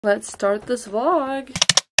Let's start this vlog.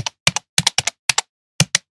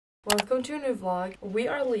 Welcome to a new vlog. We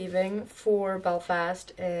are leaving for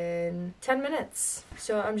Belfast in 10 minutes.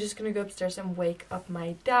 So I'm just gonna go upstairs and wake up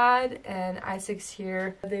my dad, and Isaac's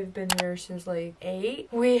here. They've been here since like 8.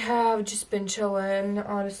 We have just been chilling.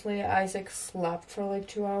 Honestly, Isaac slept for like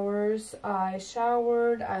 2 hours. I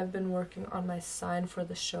showered. I've been working on my sign for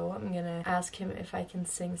the show. I'm gonna ask him if I can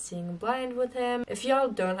sing Seeing Blind with him. If y'all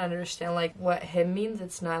don't understand like what him means,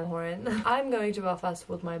 it's Niall Horan. I'm going to Belfast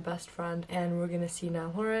with my best friend and we're gonna see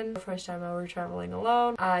Niall Horan. First time ever traveling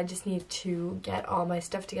alone. I just need to get all my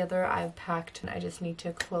stuff together. I've packed and I just need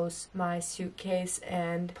to close my suitcase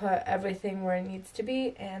and put everything where it needs to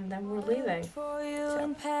be, and then we're leaving. So.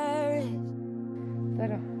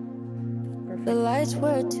 The lights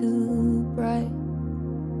were too bright.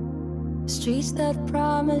 Streets that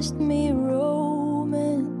promised me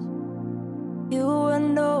romance, you were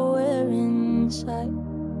nowhere in sight.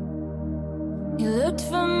 You looked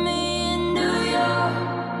for me in New York,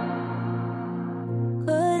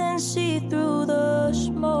 couldn't see through the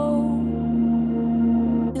smoke.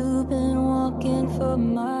 You've been walking for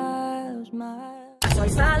miles, miles. I saw you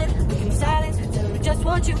smiling, making me silent, telling me just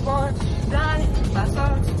what you want. Blinded by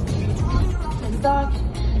thoughts, and dark,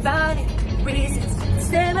 finding reasons to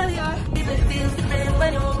stay where we are. Even it feels different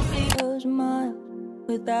when you're with me. Those miles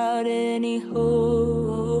without any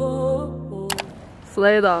hope.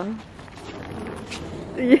 Fredag.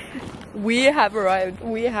 We have arrived.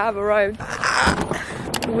 We have arrived.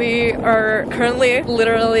 We are currently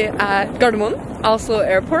literally at Gardermoen, Oslo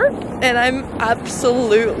airport, and I'm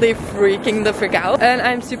absolutely freaking the frick out, and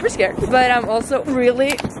I'm super scared, but I'm also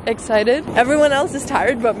really excited. Everyone else is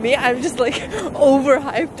tired but me. I'm just like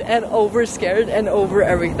overhyped and over scared and over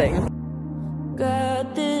everything.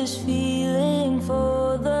 Got this feeling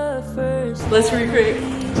for the first. Let's recreate.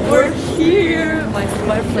 We're here! My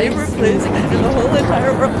favorite place in the whole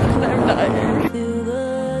entire world, and I'm dying. Feel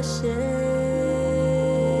the same.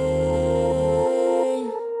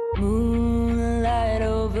 Moonlight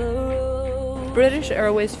over road. British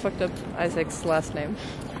Airways fucked up Isaac's last name.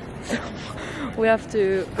 We have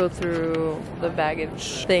to go through the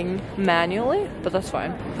baggage thing manually, but that's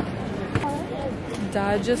fine.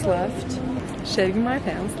 Dad just left. Shitting my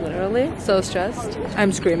pants, literally. So stressed.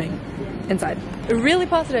 I'm screaming inside. Really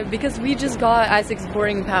positive because we just got Isaac's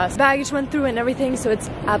boarding pass. Baggage went through and everything, so it's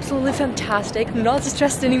absolutely fantastic. I'm not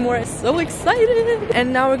stressed anymore. I'm so excited.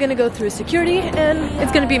 And now we're gonna go through security and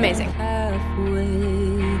it's gonna be amazing.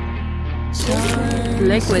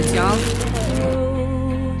 Liquids, y'all.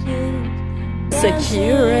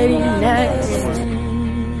 Security next.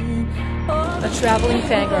 A traveling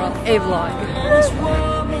fangirl, a vlog.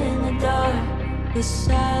 The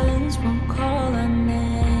silence won't call our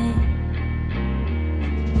name.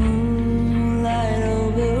 Moonlight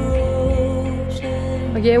over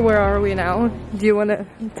ocean. Okay, where are we now? Do you want to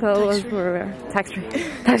tell us where we are? Tax-free.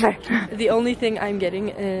 Tax-free. The only thing I'm getting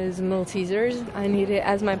is Maltesers. I need it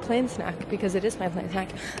as my plane snack because it is my plane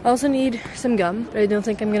snack. I also need some gum, but I don't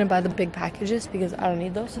think I'm going to buy the big packages because I don't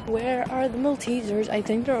need those. Where are the Maltesers? I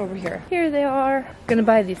think they're over here. Here they are. I'm going to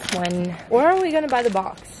buy this one. Or are we going to buy the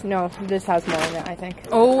box? No, this has more in it, I think.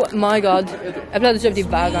 Oh my god. Jeg pleide å kjøpe de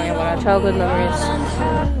hver gang jeg var her. Childhood memories.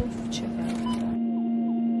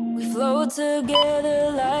 Flow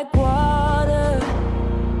together like water.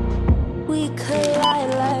 We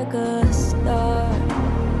collide like a star.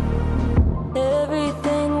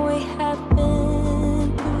 Everything we have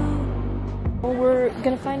been through. We're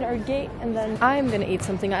gonna find our gate and then I'm gonna eat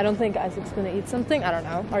something. I don't think Isaac's gonna eat something. I don't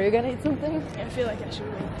know. Are you gonna eat something? I feel like I should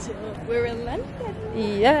wait till we're in London.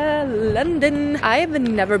 Yeah, London. I've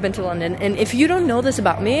never been to London, and if you don't know this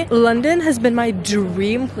about me, London has been my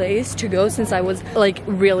dream place to go since I was like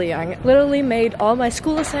really young. Literally made all my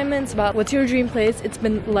school assignments about what's your dream place. It's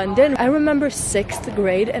been London. I remember 6th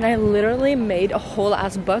grade and I literally made a whole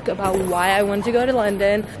ass book about why I wanted to go to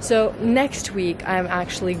London. So next week I'm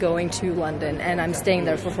actually going to London and I'm staying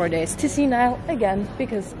there for 4 days to see Niall again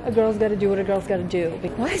because a girl's gotta do what a girl's gotta do.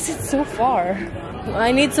 Why is it so far?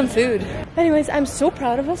 I need some food. Anyways, I'm so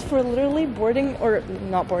proud of us for literally boarding, or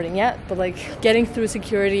not boarding yet, but like getting through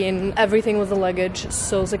security and everything with the luggage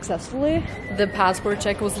so successfully. The passport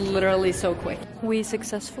check was literally so quick. We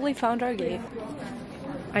successfully found our gate.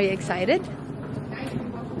 Are you excited?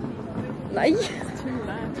 Nei.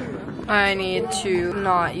 I need to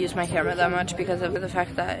not use my camera that much because of the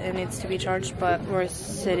fact that it needs to be charged, but we're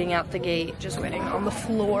sitting at the gate just waiting on the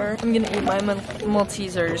floor. I'm gonna eat my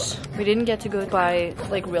Maltesers. We didn't get to go buy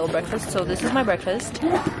like real breakfast, so this is my breakfast,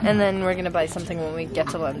 and then we're gonna buy something when we get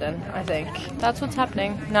to London, I think. That's what's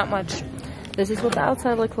happening. Not much. This is what the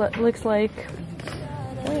outside looks like.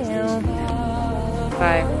 Oh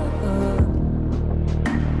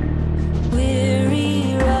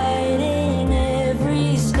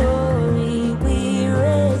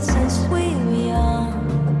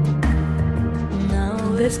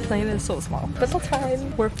plane is so small, but that's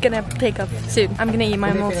fine. We're gonna take off soon. I'm gonna eat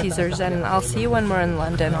my Maltesers and I'll see you when we're in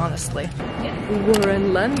London, honestly. We're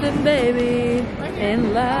in London, baby.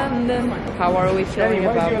 In London. How are we feeling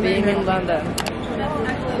about being in London?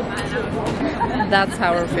 That's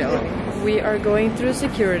how we're feeling. We are going through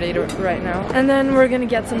security right now. And then we're gonna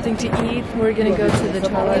get something to eat. We're gonna go to the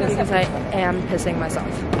toilet because I am pissing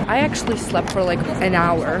myself. I actually slept for like an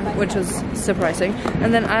hour, which was surprising.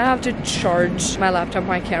 And then I have to charge my laptop,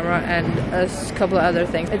 my camera, and a couple of other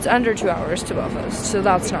things. It's under 2 hours to Belfast, so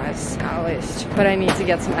that's nice, at least. But I need to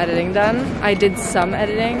get some editing done. I did some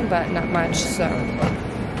editing, but not much, so...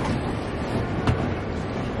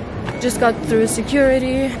 Just got through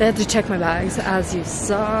security. They had to check my bags, as you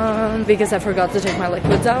saw, because I forgot to take my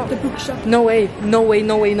liquids out. The bookshop. No way, no way,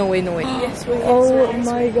 no way, no way, no way. Yes, Oh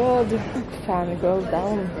my god. Fan girl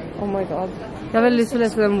down. Oh my god. Jeg har veldig lyst til å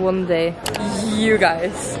lese dem one day. You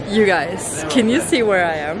guys, can you see where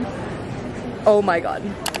I am? Oh my god,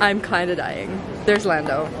 I'm kind of dying. There's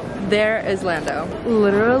Lando. There is Lando.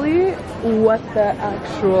 Literally, what the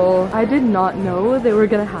actual... I did not know they were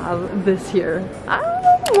gonna have this here.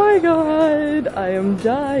 Oh my god, I am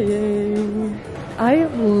dying. I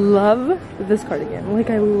love this cardigan. Like,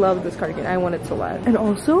 I love this cardigan. I want it so bad. And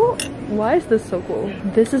also, why is this so cool?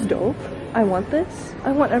 This is dope. I want this.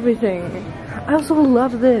 I want everything. I also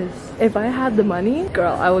love this. If I had the money,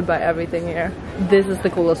 girl, I would buy everything here. This is the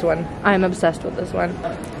coolest one. I'm obsessed with this one.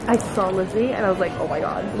 I saw Lizzie and I was like, oh my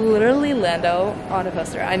god. Literally Lando on a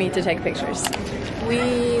poster. I need to take pictures.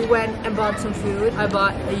 We went and bought some food. I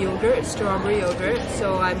bought a yogurt, strawberry yogurt,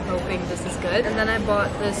 so I'm hoping this is good. And then I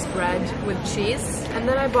bought this bread with cheese. And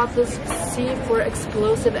then I bought this C4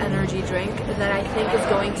 explosive energy drink that I think is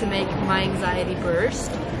going to make my anxiety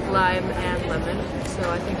burst. Lime and lemon, so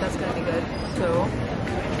I think that's gonna be good. So,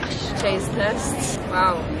 taste test.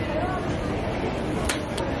 Wow.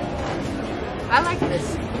 I like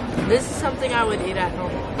this. This is something I would eat at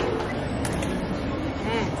home.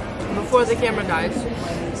 Before the camera dies,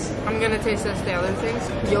 I'm gonna taste test the other things.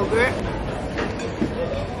 Yogurt.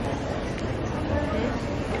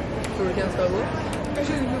 Tror du ikke den skal gå?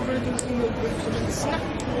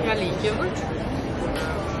 Jeg liker yoghurt.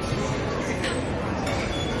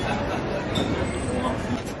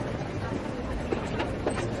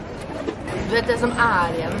 Du vet det som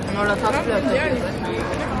igjen når du har tatt fløteoppgjøret?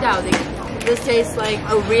 Det jo digg. This tastes like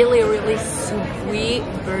a really sweet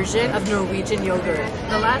version of Norwegian yogurt.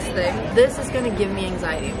 The last thing, this is gonna give me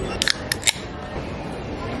anxiety.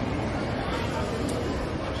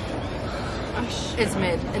 It's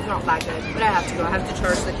mid. It's not that good, but I have to go. I have to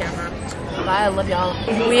charge the camera. Bye, I love y'all.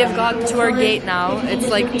 We have gotten to our gate now. It's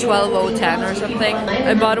like 12:10 or something.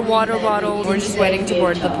 I bought a water bottle. We're just waiting to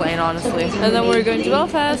board the plane, honestly. And then we're going to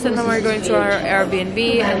Belfast, and then we're going to our Airbnb,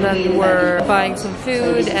 and then we're buying some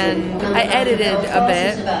food, and I edited a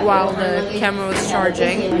bit while the camera was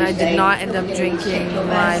charging, and I did not end up drinking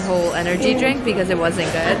my whole energy drink because it wasn't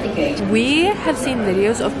good. We have seen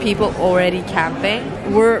videos of people already camping.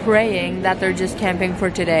 We're praying that they're just camping for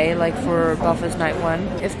today, like for Belfast Night 1.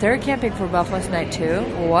 If they're camping for Belfast Night 2,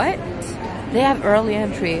 what? They have early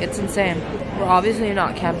entry. It's insane. We're obviously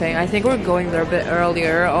not camping. I think we're going there a bit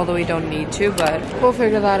earlier, although we don't need to, but we'll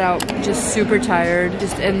figure that out. Just super tired,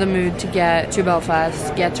 just in the mood to get to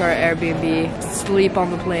Belfast, get to our Airbnb, sleep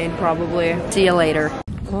on the plane probably. See you later.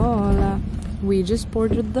 Hola. We just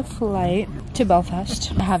boarded the flight to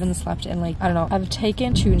Belfast. I haven't slept in like, I don't know, I've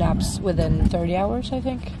taken 2 naps within 30 hours, I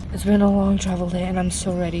think. It's been a long travel day and I'm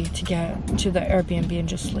so ready to get to the Airbnb and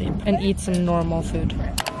just sleep and eat some normal food.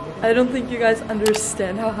 I don't think you guys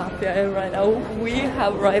understand how happy I am right now. We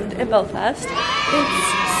have arrived in Belfast.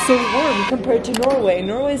 It's so warm compared to Norway.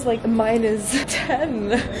 Norway's like minus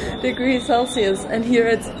 10 degrees Celsius and here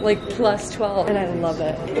it's like plus 12 and I love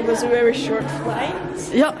it. It was a very short flight.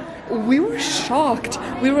 Yeah. We were shocked.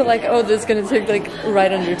 We were like, oh, this is gonna take like right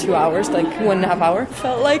under 2 hours, like 1.5 hours.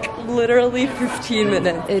 Felt like literally 15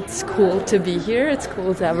 minutes. It's cool to be here. It's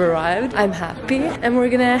cool to have arrived. I'm happy. And we're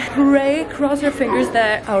gonna pray, cross our fingers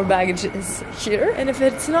that our baggage is here. And if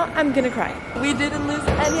it's not, I'm gonna cry. We didn't lose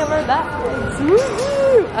any of our bags.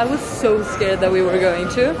 Woo-hoo! I was so scared that we were going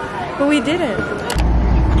to, but we didn't.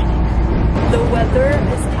 The weather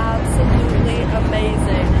is absolutely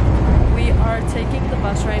amazing. We are taking the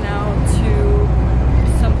bus right now to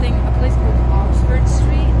a place called Oxford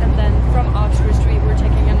Street, and then from Oxford Street we're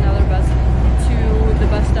taking another bus to the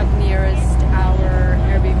bus stop nearest our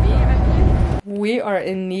Airbnb, I believe. We are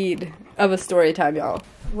in need of a story time, y'all.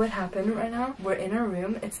 what happened right now? We're in our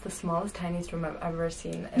room. It's the smallest, tiniest room I've ever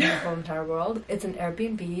seen in the whole entire world. It's an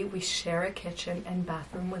Airbnb. We share a kitchen and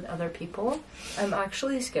bathroom with other people. I'm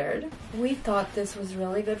actually scared. We thought this was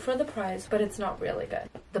really good for the price, but it's not really good.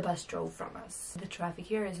 The bus drove from us. The traffic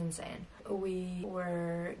here is insane. We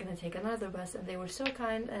were gonna take another bus and they were so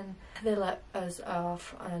kind and they let us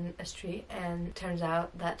off on a street, and turns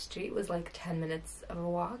out that street was like 10 minutes of a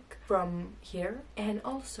walk from here. And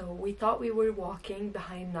also we thought we were walking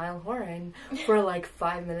behind Niall Horan for like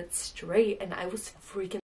 5 minutes straight, and I was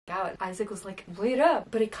freaking out. Isaac was like, wait up,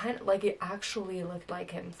 but it kind of like, it actually looked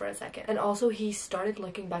like him for a second. And also he started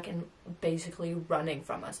looking back and basically running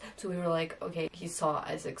from us, so we were like, okay, he saw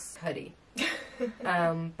Isaac's hoodie.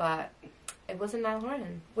 But it wasn't Niall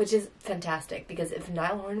Horan, which is fantastic, because if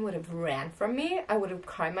Niall Horan would have ran from me, I would have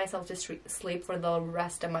cried myself to sleep for the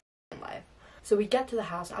rest of my life. So we get to the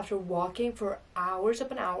house after walking for hours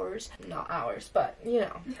upon hours, not hours, but you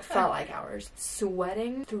know, felt like hours,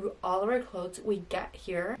 sweating through all of our clothes. We get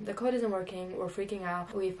here, the code isn't working, we're freaking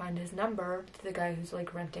out. We find his number to the guy who's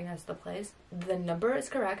like renting us the place. The number is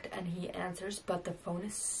correct and he answers, but the phone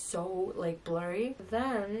is so like blurry.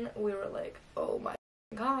 Then we were like, oh my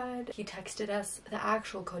god. He texted us the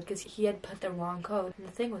actual code because he had put the wrong code. And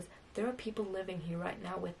the thing was, there are people living here right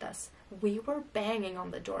now with us. We were banging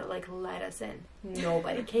on the door, like, let us in.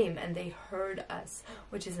 Nobody came, and they heard us,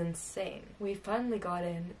 which is insane. We finally got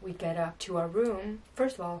in. We get up to our room.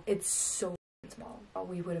 First of all, it's so small.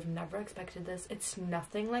 We would have never expected this. It's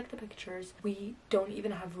nothing like the pictures. We don't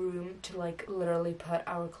even have room to like literally put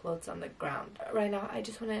our clothes on the ground. Right now I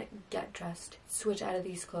just want to get dressed, switch out of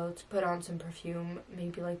these clothes, put on some perfume,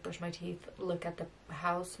 maybe like brush my teeth, look at the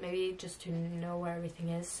house, maybe just to know where everything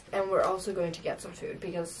is. And we're also going to get some food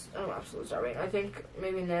because I'm absolutely starving. I think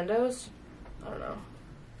maybe Nando's, I don't know.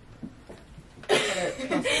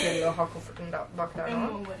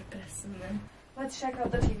 Let's check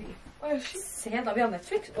out the TV. Se da, vi har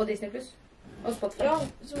Netflix og Disney Plus og Spotify. Ja,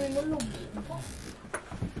 så vi må logge inn på.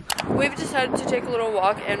 We've decided to take a little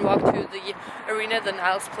walk and walk to the arena that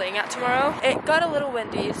Niall's playing at tomorrow. It got a little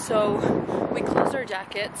windy, so we closed our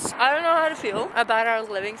jackets. I don't know how to feel about our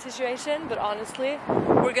living situation, but honestly,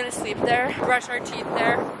 we're gonna sleep there, brush our teeth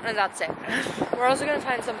there, and that's it. We're also gonna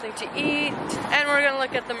find something to eat, and we're gonna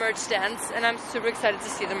look at the merch stands, and I'm super excited to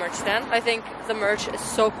see the merch stand. I think the merch is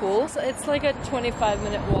so cool. So it's like a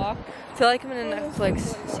 25-minute walk. I feel like I'm in a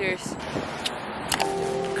Netflix series.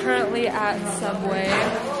 Currently at Subway.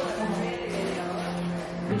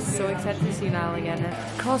 I'm so excited to see Niall again.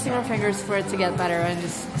 Crossing our fingers for it to get better and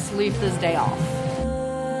just sleep this day off.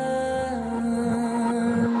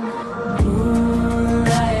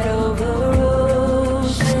 Moonlight over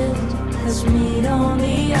oceans, let's meet on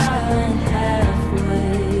the island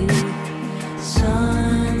halfway.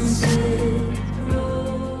 Sunset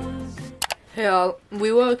roses. Hey y'all,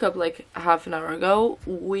 we woke up like half an hour ago.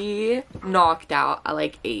 We knocked out at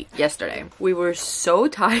like 8 yesterday. We were so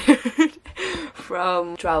tired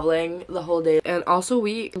from traveling the whole day, and also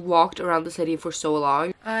we walked around the city for so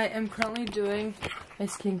long. I am currently doing my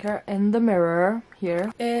skincare in the mirror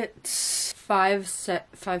here. It's 5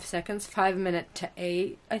 minutes to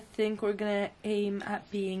 8. I think we're gonna aim at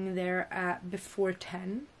being there at before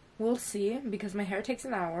 10. We'll see, because my hair takes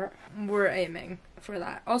an hour. We're aiming for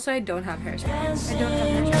that. Also, I don't have hairspray. I don't have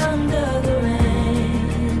hairspray. Under the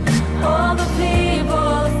rain, all the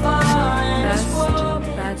people far and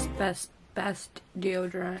Best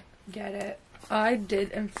deodorant. Get it. I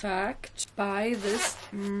did in fact buy this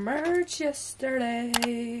merch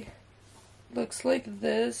yesterday. Looks like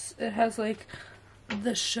this. It has like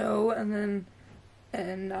the show and then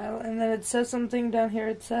it says something down here.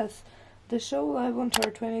 It says the show live on tour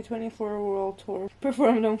 2024 world tour,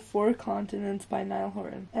 performed on 4 continents by Niall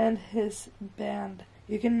Horan and his band.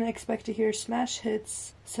 You can expect to hear smash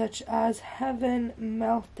hits such as Heaven,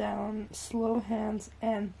 Meltdown, Slow Hands,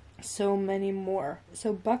 and so many more.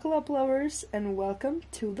 So buckle up, lovers, and welcome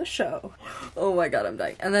to the show. Oh my god, I'm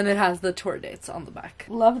dying. And then it has the tour dates on the back.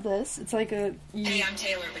 Love this. It's like a... Hey, I'm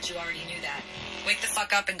Taylor, but you already knew that. Wake the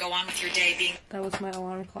fuck up and go on with your day being... That was my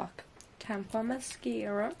alarm clock. Time for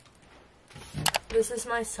mascara. This is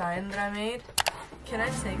my sign that I made. Can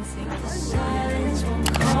I sing? silence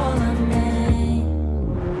won't call a name.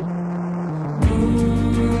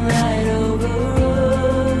 Moonlight over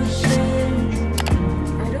oceans.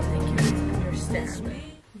 I don't think you guys understand.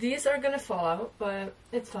 These are gonna fall out, but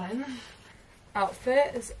it's fine.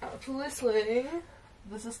 Outfit is absolutely slaying.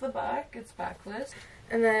 This is the back, it's backless.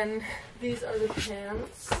 And then these are the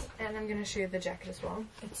pants, and I'm gonna show you the jacket as well.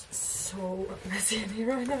 It's so messy in here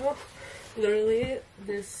right now. Literally,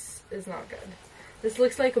 this is not good. This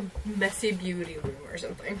looks like a messy beauty room or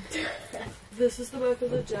something. This is the back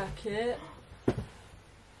of the jacket.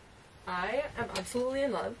 I am absolutely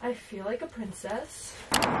in love. I feel like a princess.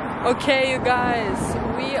 Okay, you guys,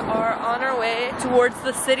 we are on our way towards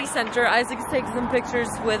the city center. Isaac's taking some pictures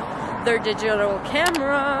with their digital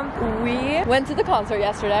camera. We went to the concert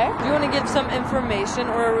yesterday. Do you want to give some information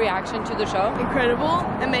or a reaction to the show? Incredible,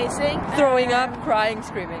 amazing. Throwing up, crying,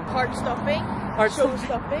 screaming. Heart stopping. Show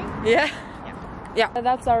stopping. Yeah. Yeah,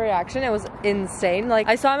 that's our reaction. It was insane. Like,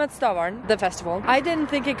 I saw him at Stavern, the festival. I didn't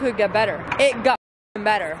think it could get better. It got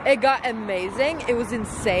better. It got amazing. It was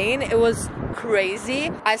insane. It was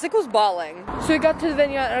crazy. Isaac was bawling. So we got to the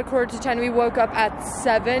venue at a 9:45. We woke up at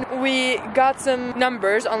 7. We got some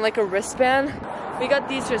numbers on like a wristband. We got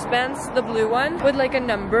these wristbands, the blue one, with like a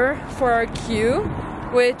number for our queue,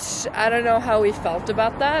 which I don't know how we felt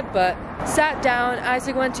about that, but sat down.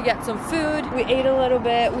 Isaac went to get some food. We ate a little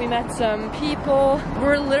bit. We met some people.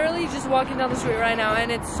 We're literally just walking down the street right now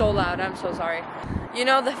and it's so loud. I'm so sorry. You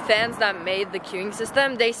know, the fans that made the queuing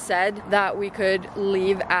system, they said that we could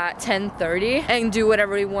leave at 10:30 and do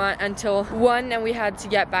whatever we want until 1, and we had to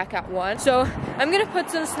get back at 1. So I'm gonna put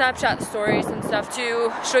some Snapchat stories and stuff to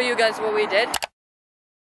show you guys what we did.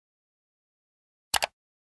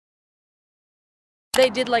 They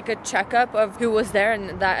did like a checkup of who was there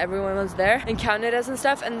and that everyone was there and counted us and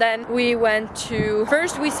stuff, and then we went to,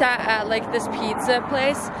 first we sat at like this pizza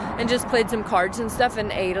place and just played some cards and stuff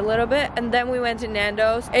and ate a little bit, and then we went to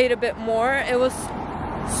Nando's, ate a bit more. It was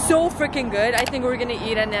so freaking good. I think we're gonna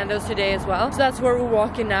eat at Nando's today as well. So that's where we're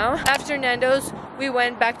walking now. After Nando's, we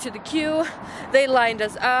went back to the queue. They lined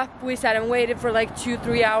us up. We sat and waited for like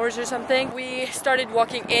 2-3 hours or something. We started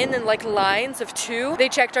walking in like lines of 2. They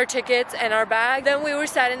checked our tickets and our bag. Then we were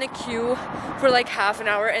sat in a queue for like half an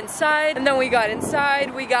hour inside. And then we got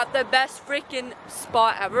inside. We got the best freaking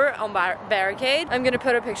spot ever on Barricade. I'm gonna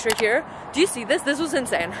put a picture here. Do you see this? This was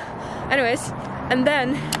insane. Anyways, and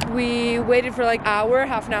then we waited for like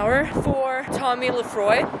half an hour for Tommy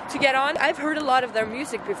Lefroy to get on. I've heard a lot of their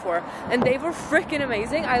music before and they were freaking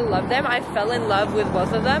amazing. I love them. I fell in love with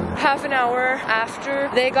both of them. Half an hour after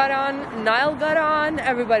they got on, Niall got on.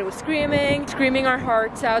 Everybody was screaming our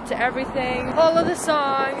hearts out to everything. All of the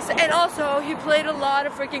songs. And also he played a lot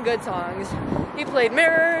of freaking good songs. He played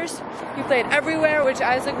Mirrors. He played Everywhere, which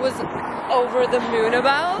Isaac was over the moon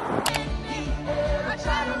about.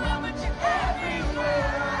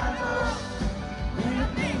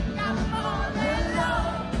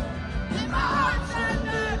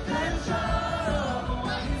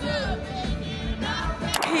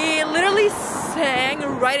 He literally sang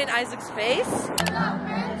right in Isaac's face.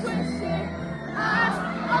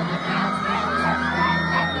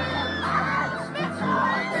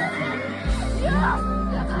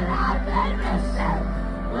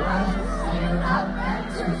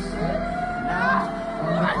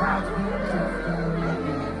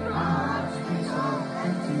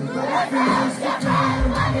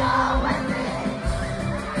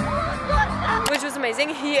 Which was amazing.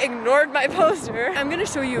 He ignored my poster. I'm gonna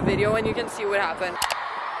show you a video and you can see what happened.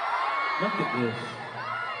 Look at this.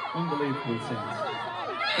 Unbelievable scenes.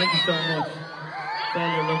 Thank you so much for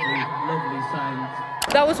all your lovely signs.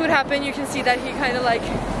 That was what happened. You can see that he kind of like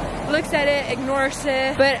looks at it, ignores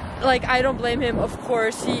it, but like I don't blame him. Of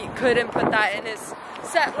course, he couldn't put that in his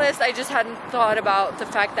set list. I just hadn't thought about the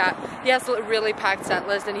fact that he has a really packed set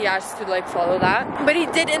list and he has to like follow that. But he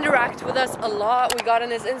did interact with us a lot. We got on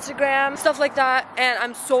his Instagram, stuff like that, and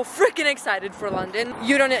I'm so freaking excited for London.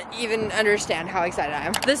 You don't even understand how excited I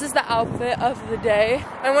am. This is the outfit of the day.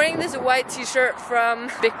 I'm wearing this white t-shirt from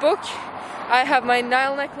Big Book. I have my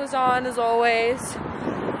Niall necklace on as always.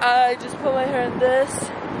 I just put my hair in this,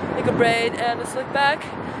 like a braid and a slick back.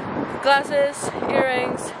 Glasses,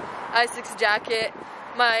 earrings, Isaac's jacket,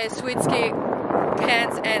 my sweet skate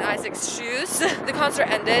pants, and Isaac's shoes. The concert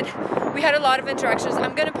ended. We had a lot of interactions.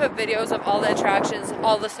 I'm gonna put videos of all the interactions,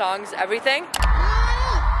 all the songs, everything.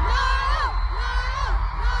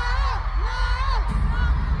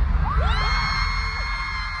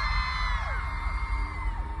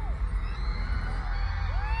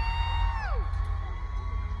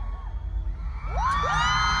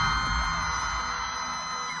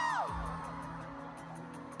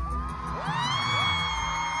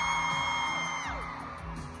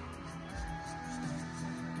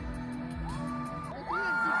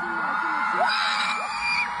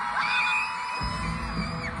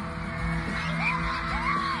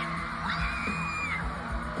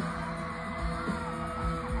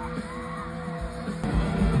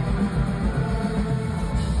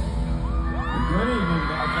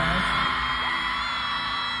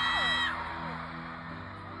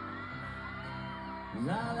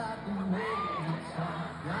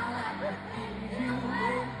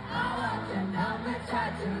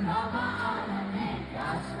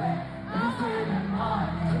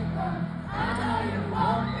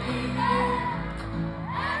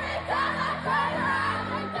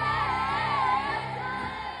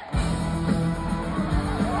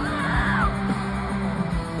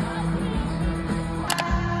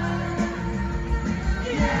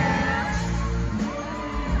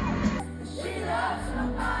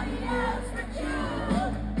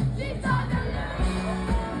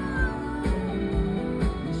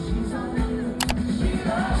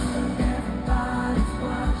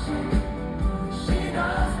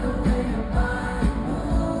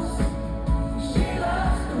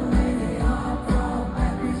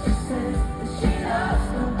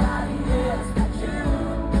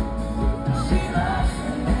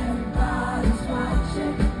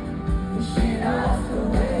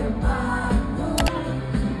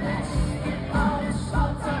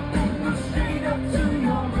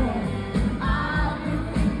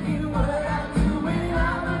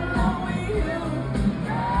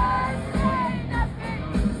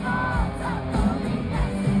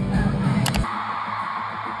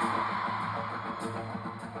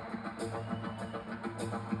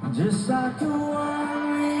 Just like the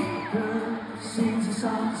one reader sings a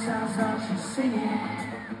song, sounds like she's singing.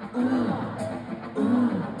 Ooh,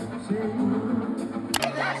 ooh, say ooh. You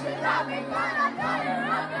said she loved me, but I thought you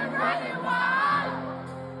loved me really well.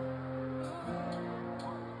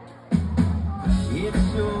 It's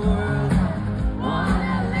your world, I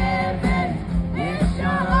wanna live it. It's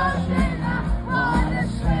your ocean, I wanna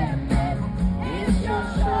swim it. It's your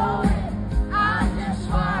show, I'm just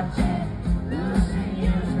watching. Losing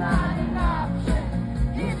you's not an option.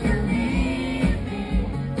 If you leave me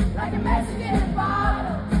like a message in a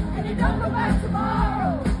bottle, and you don't go back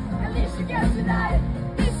tomorrow, at least you get tonight.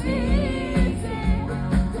 It's easy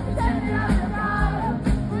to pretend that I'm the bottom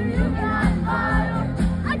when you got bottom.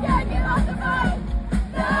 I can't get off the road.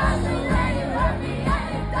 Doesn't really hurt me, and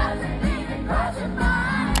it doesn't even cross your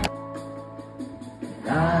mind.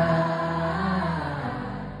 I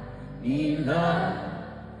need love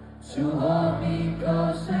to hold me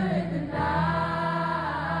closer in the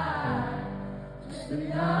night. Just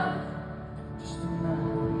enough, just enough.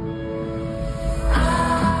 I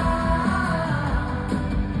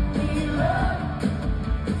need love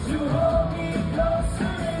to hold me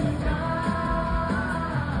closer in the night.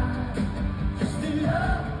 Just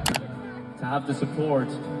enough. To have the support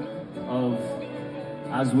of,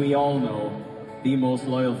 as we all know, the most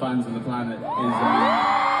loyal fans on the planet is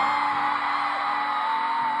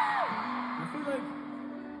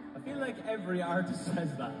I feel like every artist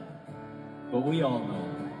says that, but we all know.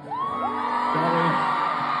 Sorry.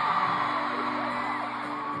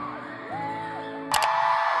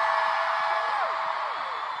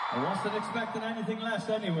 I wasn't expecting anything less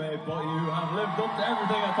anyway, but you have lived up to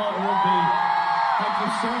everything I thought it would be. Thank you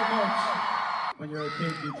so much. When you're a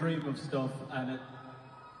kid, you dream of stuff, and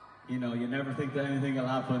you know, you never think that anything will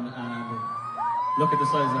happen, and look at the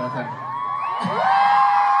size of that thing.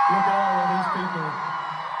 Look at all of these people.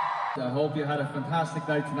 I hope you had a fantastic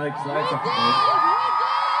night tonight, because I fucking did.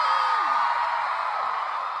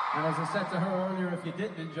 And as I said to her earlier, if you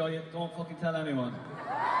didn't enjoy it, don't fucking tell anyone.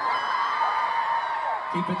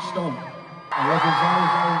 Keep it stum. I love you very,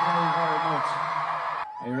 very, very, very much.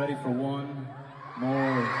 Are you ready for one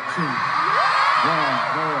more tune? One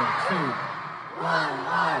more tune. One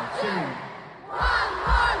more tune. One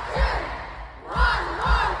more tune. One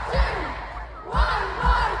more tune. One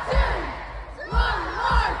more tune. One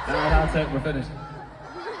more tune. No, that's it. We're finished.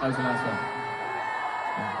 That was the last one.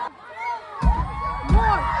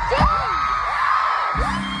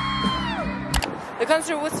 The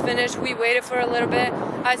concert was finished, we waited for a little bit.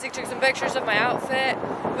 Isaac took some pictures of my outfit.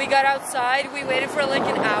 We got outside, we waited for like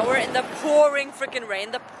an hour in the pouring freaking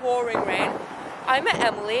rain, I met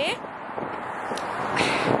Emily.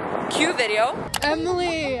 Cue video.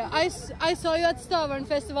 Emily, I saw you at Stavern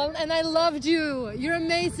Festival and I loved you. You're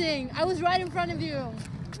amazing. I was right in front of you.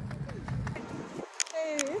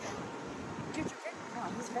 Hey. Oh,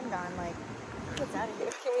 he's been gone, like, what's out of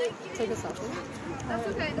here? Can we take a selfie? That's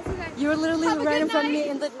okay, that's okay. You were literally right in front of me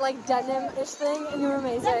in the like denim-ish thing, and you were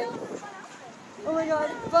amazing. Oh my god,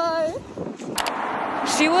 bye.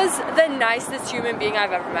 She was the nicest human being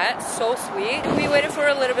I've ever met, so sweet. We waited for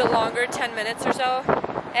a little bit longer, 10 minutes or so,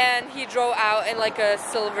 and he drove out in like a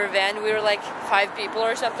silver van. We were like 5 people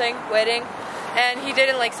or something waiting, and he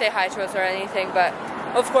didn't like say hi to us or anything, but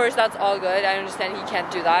Of course, that's all good. I understand he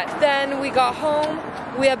can't do that. Then we got home.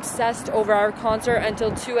 We obsessed over our concert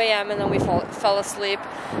until 2 a.m. and then we fell asleep.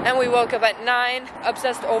 And we woke up at 9,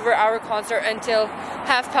 obsessed over our concert until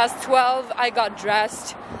 12:30. I got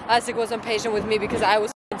dressed. Isaac was impatient with me because I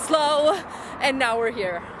was slow. And now we're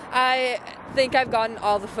here. I think I've gotten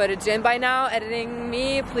all the footage in by now. Editing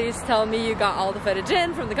me, please tell me you got all the footage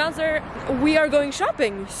in from the concert. We are going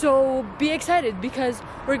shopping, so be excited because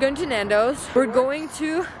we're going to Nando's. We're going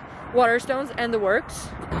to Waterstones and the Works,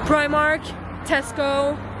 Primark,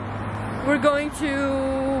 Tesco. We're going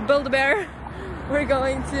to Build-A-Bear. We're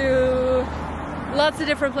going to lots of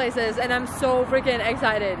different places and I'm so freaking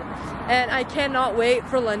excited. And I cannot wait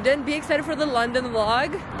for London. Be excited for the London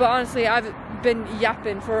vlog. But honestly, I've been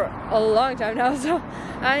yapping for a long time now, so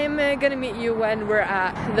I'm gonna meet you when we're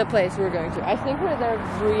at the place we're going to. I think we're there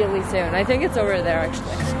really soon. I think it's over there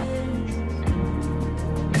actually.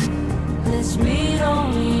 Let's meet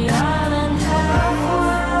on the island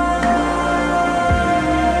halfway.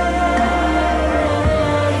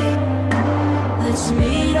 Let's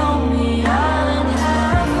meet on the island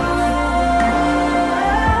halfway.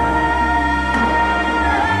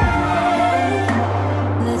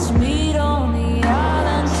 Let's meet on the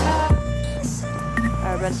island halfway.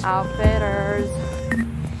 Urban Outfitters.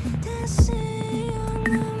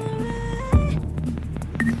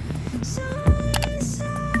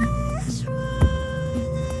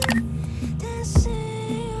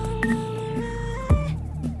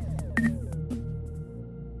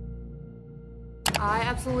 I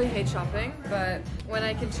absolutely hate shopping, but when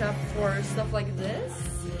I can shop for stuff like this,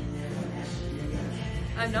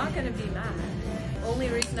 I'm not gonna be mad. Only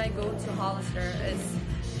reason I go to Hollister is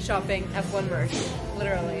shopping F1 merch,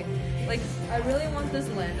 literally. Like, I really want this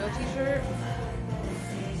Lando t-shirt,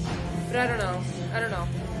 but I don't know.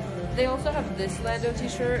 They also have this Lando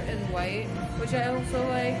t-shirt in white, which I also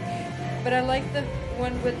like, but I like the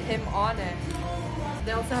one with him on it.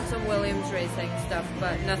 They also have some Williams Racing stuff,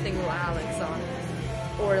 but nothing with Alex on it.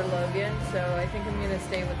 Or Logan, so I think I'm gonna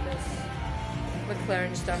stay with this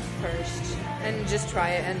McLaren stuff first and just try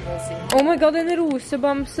it and we'll see. Oh my god, en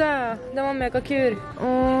rosebamse! Den var mega kul.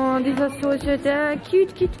 Åh, de var så søte.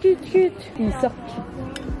 Cute. Isak.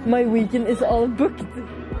 My weekend is all booked.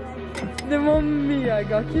 Den var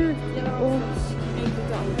mega kul.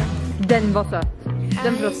 Den var søt.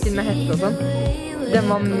 Den frostin med hette og sånn. Den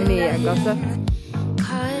var mega søt.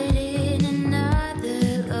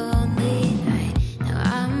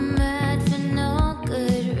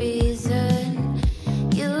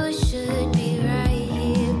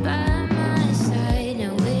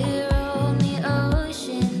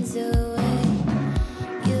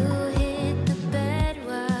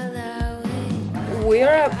 We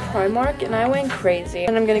are at Primark and I went crazy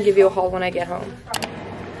and I'm gonna give you a haul when I get home.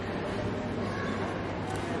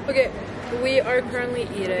 Okay, we are currently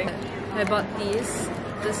eating. I bought this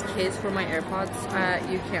case for my AirPods.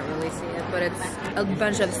 You can't really see it, but it's a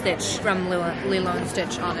bunch of Stitch from Lilo and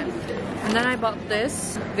Stitch on it. And then I bought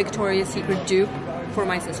this Victoria's Secret dupe for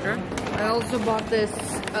my sister. I also bought this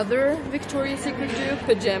other Victoria's Secret dupe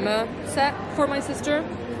pajama set for my sister.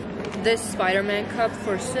 This Spider-Man cup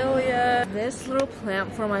for Celia. This little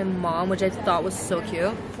plant for my mom, which I thought was so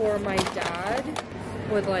cute. For my dad,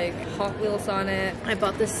 with like Hot Wheels on it. I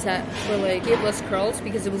bought this set for like cableless curls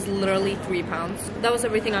because it was literally £3. That was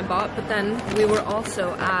everything I bought, but then we were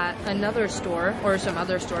also at another store, or some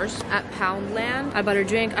other stores, at Poundland. I bought a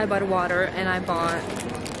drink, I bought water, and I bought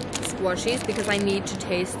squashies because I need to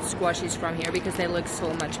taste squashies from here because they look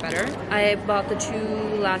so much better. I bought the 2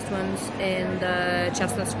 last ones in the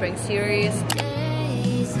Chestnut Spring series.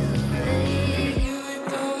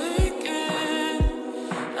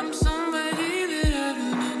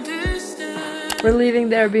 We're leaving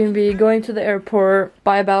the Airbnb, going to the airport.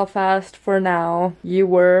 Bye Belfast for now. You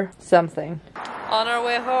were something. On our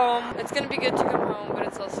way home, it's gonna be good to come home, but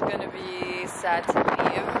it's also gonna be sad to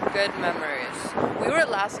leave. Good memories. We were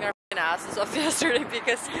laughing our asses off yesterday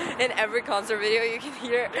because in every concert video you can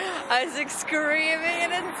hear Isaac screaming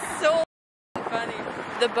and it's so funny.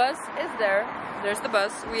 The bus is there. There's the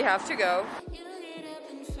bus. We have to go.